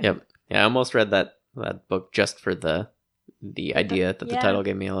Dragon. Yep. Yeah, I almost read that book just for the idea that the Yeah. title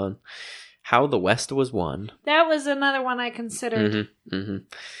gave me alone. How the West Was Won. That was another one I considered.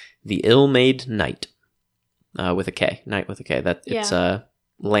 The Ill-Made Knight. With a K. Knight with a K. It's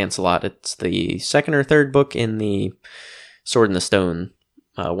Lancelot. It's the second or third book in the Sword in the Stone,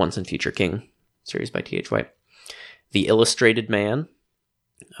 Once and Future King series by T.H. White. The Illustrated Man.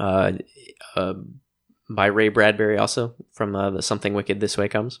 By Ray Bradbury also, from the Something Wicked This Way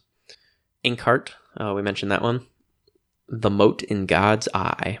Comes. Inkheart, we mentioned that one. The Mote in God's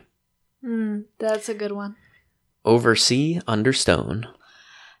Eye. That's a good one. Over Sea, Under Stone.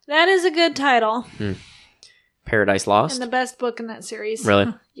 That is a good title. Paradise Lost. And the best book in that series.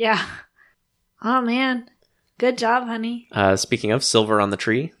 Really? Yeah. Oh, man. Good job, honey. Speaking of, Silver on the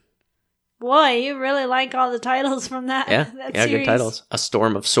Tree. Boy, you really like all the titles from that, Yeah, that yeah, series. good titles. A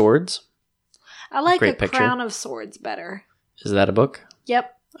Storm of Swords. I like Great A picture. Crown of Swords better. Is that a book?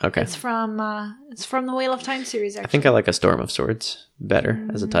 Yep. Okay. It's from the Wheel of Time series, actually. I think I like A Storm of Swords better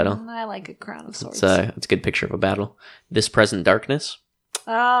as a title. I like A Crown of Swords. It's a good picture of a battle. This Present Darkness.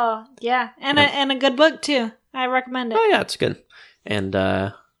 Oh, yeah. And a good book, too. I recommend it. Oh, yeah, it's good. And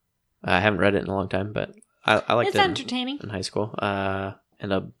I haven't read it in a long time, but I liked It's it entertaining. in high school.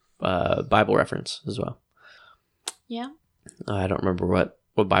 And a Bible reference as well. Yeah. I don't remember what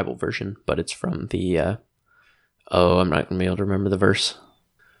Bible version, but it's from the... I'm not going to be able to remember the verse.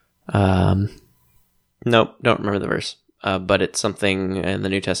 Nope, don't remember the verse. But it's something in the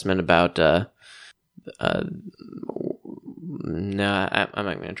New Testament about No, I'm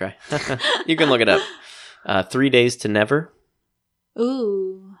not going to try. You can look it up. 3 Days to Never.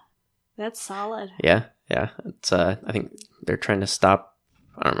 Ooh, that's solid. Yeah. It's I think they're trying to stop.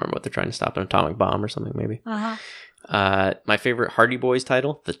 I don't remember what they're trying to stop, an atomic bomb or something, maybe. My favorite Hardy Boys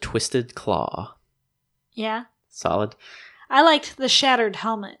title, The Twisted Claw. Yeah. Solid. I liked The Shattered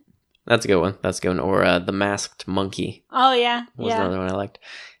Helmet. That's a good one. Or The Masked Monkey. Oh, yeah. Was another one I liked.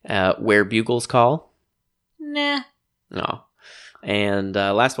 Where Bugles Call. Nah. No. And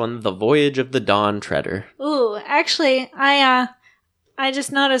last one, The Voyage of the Dawn Treader. Ooh, actually, I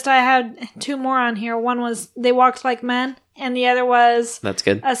just noticed I had 2 more on here. One was They Walked Like Men, and the other was... That's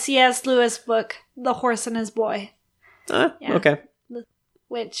good. A C.S. Lewis book, The Horse and His Boy. Okay.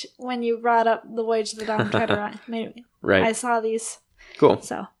 Which, when you brought up The Voyage of the Dawn Treader, right. I saw these. Cool.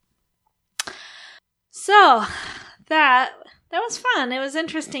 So that was fun. It was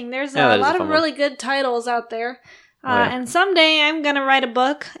interesting. There's a lot of really good titles out there. And someday I'm going to write a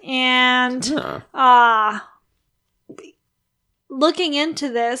book, and looking into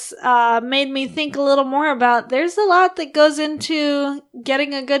this made me think a little more about there's a lot that goes into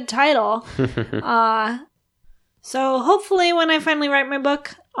getting a good title. So hopefully when I finally write my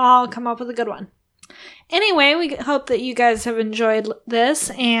book, I'll come up with a good one. Anyway, we hope that you guys have enjoyed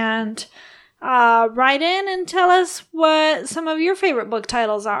this, and write in and tell us what some of your favorite book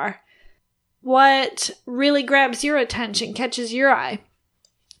titles are. What really grabs your attention, catches your eye.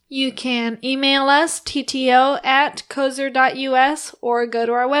 You can email us, tto@kozer.us, or go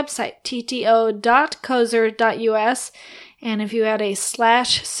to our website, tto.kozer.us. And if you add a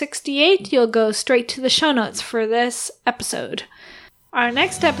 /68, you'll go straight to the show notes for this episode. Our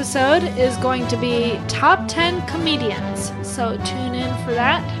next episode is going to be Top 10 Comedians, so tune in for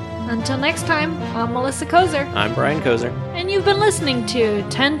that. Until next time, I'm Melissa Kozer. I'm Brian Kozer. And you've been listening to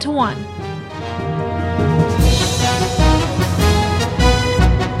 10 to 1.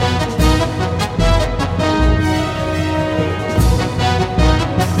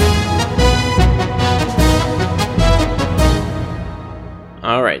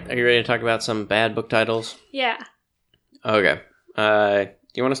 All right. Are you ready to talk about some bad book titles? Yeah. Okay. Do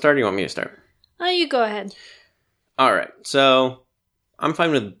you want to start or do you want me to start? Oh, you go ahead. All right. So I'm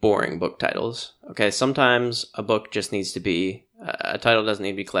fine with boring book titles. Okay. Sometimes a book just needs to be, a title doesn't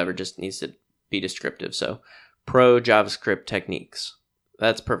need to be clever, just needs to be descriptive. So Pro JavaScript Techniques.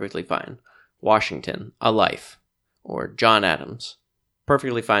 That's perfectly fine. Washington, A Life, or John Adams.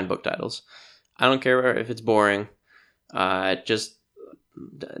 Perfectly fine book titles. I don't care if it's boring. Just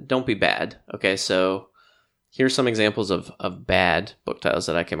don't be bad. Okay, so here's some examples of bad book titles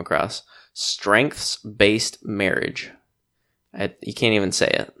that I came across. Strengths-Based Marriage. You can't even say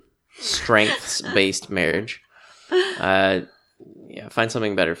it. Strengths-Based Marriage. Find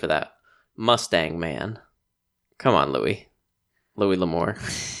something better for that. Mustang Man. Come on, Louis L'Amour.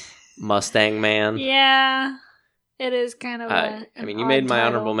 Mustang Man. Yeah, it is kind of you made my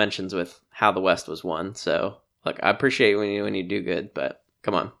honorable mentions with How the West Was Won, so look, I appreciate when you do good, but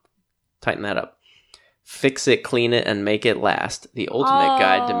come on, tighten that up. Fix It, Clean It, and Make It Last. The ultimate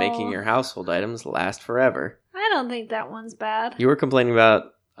guide to making your household items last forever. I don't think that one's bad. You were complaining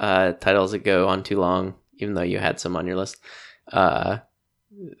about titles that go on too long, even though you had some on your list.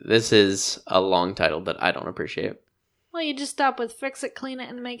 This is a long title that I don't appreciate. Well, you just stop with Fix It, Clean It,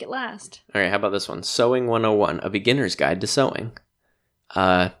 and Make It Last. All right, how about this one? Sewing 101, A Beginner's Guide to Sewing.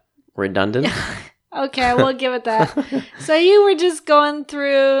 Redundant? Okay, we'll give it that. So you were just going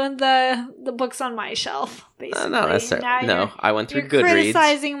through the books on my shelf, basically. Not necessarily. No, I went through Goodreads. You're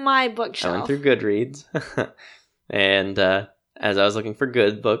criticizing my bookshelf. I went through Goodreads. And as I was looking for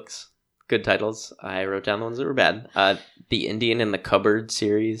good books, good titles, I wrote down the ones that were bad. The Indian in the Cupboard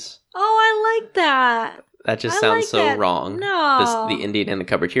series. Oh, I like that. That just sounds so wrong. No. The Indian in the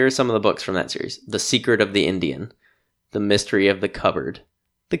Cupboard. Here are some of the books from that series. The Secret of the Indian. The Mystery of the Cupboard.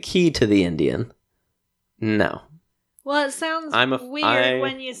 The Key to the Indian. No. Well, it sounds weird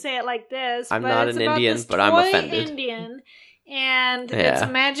when you say it like this. I'm not an Indian, but I'm offended. Indian, and it's a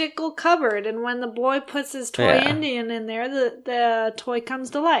magical cupboard, and when the boy puts his toy Indian in there, the toy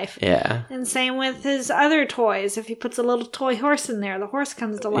comes to life. Yeah. And same with his other toys. If he puts a little toy horse in there, the horse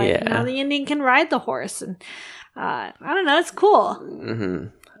comes to life. Yeah. Now the Indian can ride the horse, and I don't know, it's cool. Mm-hmm.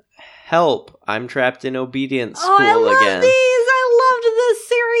 Help! I'm trapped in obedience school again. Oh, I love these! I loved this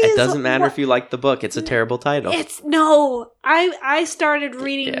series. It doesn't matter if you like the book. It's a terrible title. I started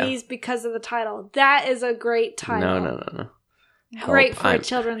reading these because of the title. That is a great title. No. Great for a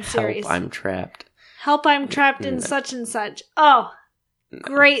children's series. Help, I'm trapped. Help, I'm trapped in such and such. Oh,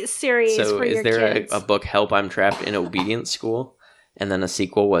 great series for your kids. So is there a book, Help, I'm Trapped in Obedience School? And then a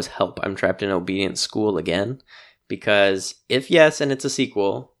sequel was Help, I'm Trapped in Obedience School again? Because if yes, and it's a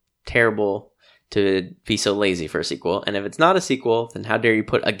sequel, terrible to be so lazy for a sequel. And if it's not a sequel, then how dare you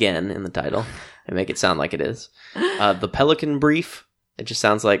put again in the title and make it sound like it is. The Pelican Brief. It just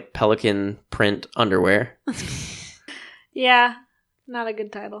sounds like pelican print underwear. Yeah, not a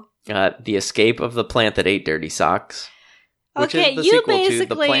good title. The Escape of the Plant That Ate Dirty Socks. Which Okay, is the you sequel to The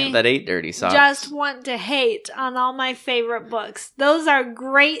basically Plant That Ate Dirty Socks. just want to hate on all my favorite books. Those are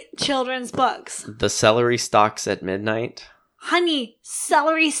great children's books. The Celery Stalks at Midnight. Honey,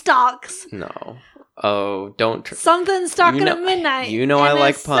 celery stalks. No. Oh, don't. Something stalking at midnight. You know I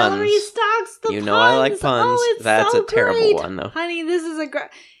like puns. Celery stalks. The You know I like puns. Oh, it's That's so a terrible great. one, though. Honey, this is a great.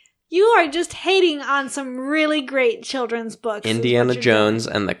 You are just hating on some really great children's books. Indiana Jones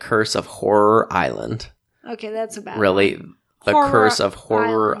and the Curse of Horror Island. Okay, that's a bad Really? one. The Curse of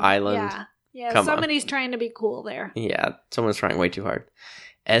Horror Island. Yeah. Yeah, Come somebody's trying to be cool there. Yeah, someone's trying way too hard.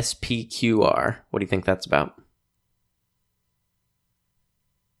 SPQR. What do you think that's about?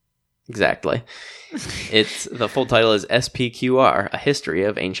 Exactly. The full title is SPQR, A History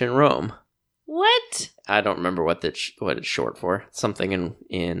of Ancient Rome. What? I don't remember what it's short for. Something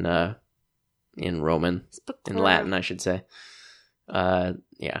in Roman, in Latin, I should say.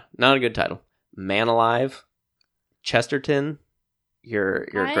 Yeah, not a good title. Man Alive, Chesterton. You're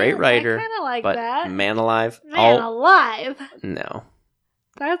a great writer. I kind of like but that. Man Alive. Man Alive. No.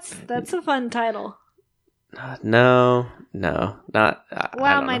 That's a fun title. No, not.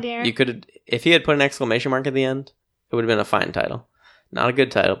 Wow, my dear. You could, if he had put an exclamation mark at the end, it would have been a fine title. Not a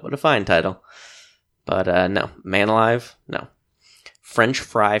good title, but a fine title. But no, Man Alive, no. French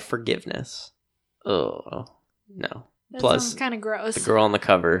Fry Forgiveness. Oh no. That Plus, sounds kind of gross. the girl on the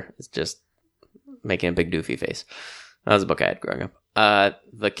cover is just making a big doofy face. That was a book I had growing up.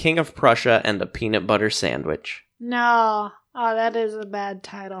 The King of Prussia and a Peanut Butter Sandwich. No. Oh, that is a bad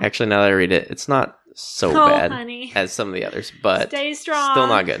title. Actually, now that I read it, it's not so bad honey. as some of the others, but Stay strong. still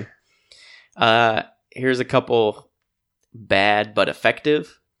not good. Here's a couple bad but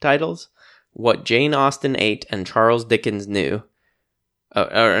effective titles. What Jane Austen Ate and Charles Dickens Knew.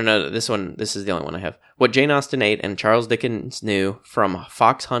 No, this is the only one I have. What Jane Austen Ate and Charles Dickens Knew, From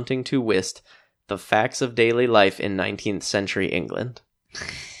Fox Hunting to Whist, The Facts of Daily Life in 19th Century England.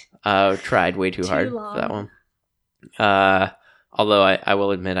 Tried way too hard long. for that one. Although I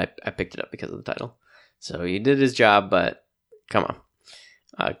will admit I picked it up because of the title. So he did his job, but come on.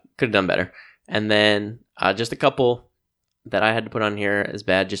 Could have done better. And then just a couple that I had to put on here as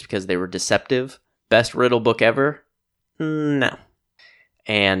bad just because they were deceptive. Best riddle book ever? No.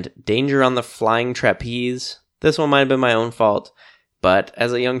 And Danger on the Flying Trapeze. This one might have been my own fault. But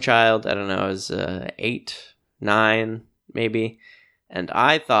as a young child, I don't know, I was 8, 9, maybe. And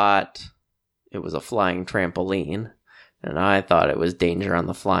I thought it was a flying trampoline. And I thought it was Danger on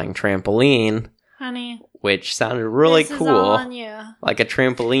the Flying Trampoline. Honey. Which sounded really this cool. Is all on you. Like a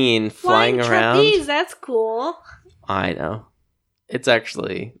trampoline flying around. Trapeze, that's cool. I know. It's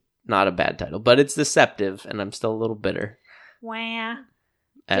actually not a bad title, but it's deceptive, and I'm still a little bitter Wah.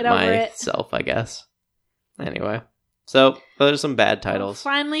 at Get over myself, I guess. Anyway, so those are some bad titles.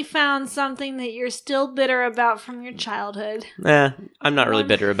 Finally found something that you're still bitter about from your childhood. I'm not really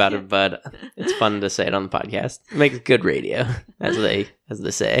bitter about it, but it's fun to say it on the podcast. It makes good radio, as they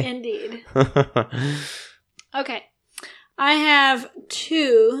say. Indeed. Okay. I have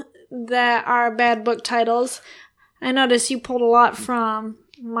 2 that are bad book titles. I notice you pulled a lot from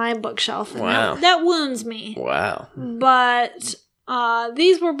my bookshelf. And Wow. That wounds me. Wow. But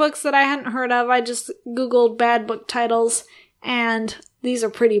these were books that I hadn't heard of. I just Googled bad book titles, and these are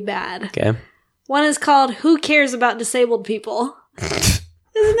pretty bad. Okay. One is called Who Cares About Disabled People?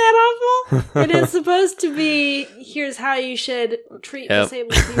 Isn't that awful? It is supposed to be, here's how you should treat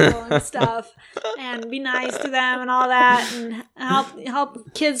disabled people and stuff, and be nice to them and all that, and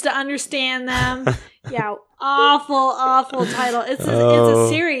help kids to understand them. Yeah, awful title. It's a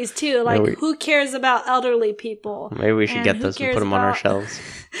series too. Like, who cares about elderly people? Maybe we should get those and put them on our shelves.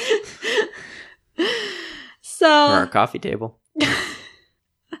 So or our coffee table.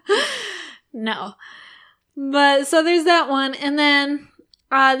 No. But so there's that one, and then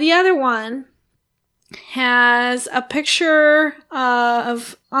the other one has a picture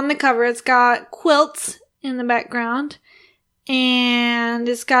of, on the cover, it's got quilts in the background, and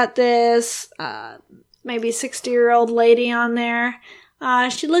it's got this maybe 60-year-old lady on there.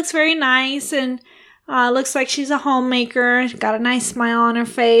 She looks very nice, and looks like she's a homemaker. She's got a nice smile on her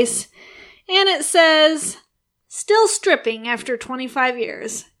face, and it says, "Still stripping after 25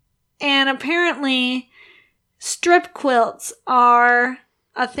 years." And apparently, strip quilts are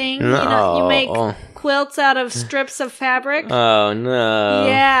a thing. No. You know, you make quilts out of strips of fabric. Oh, no.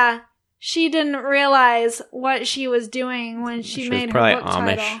 Yeah. she didn't realize what she was doing when she made her probably book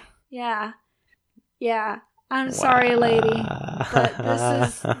Amish. title. Yeah. Yeah. I'm sorry, lady, but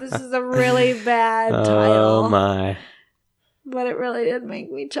this is a really bad title. Oh my. But it really did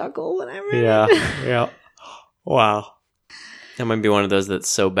make me chuckle when I read it. Yeah. Wow. That might be one of those that's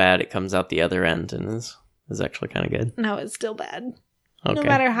so bad it comes out the other end and is actually kind of good. No, it's still bad. Okay. No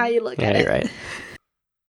matter how you look at it. Yeah, you're right.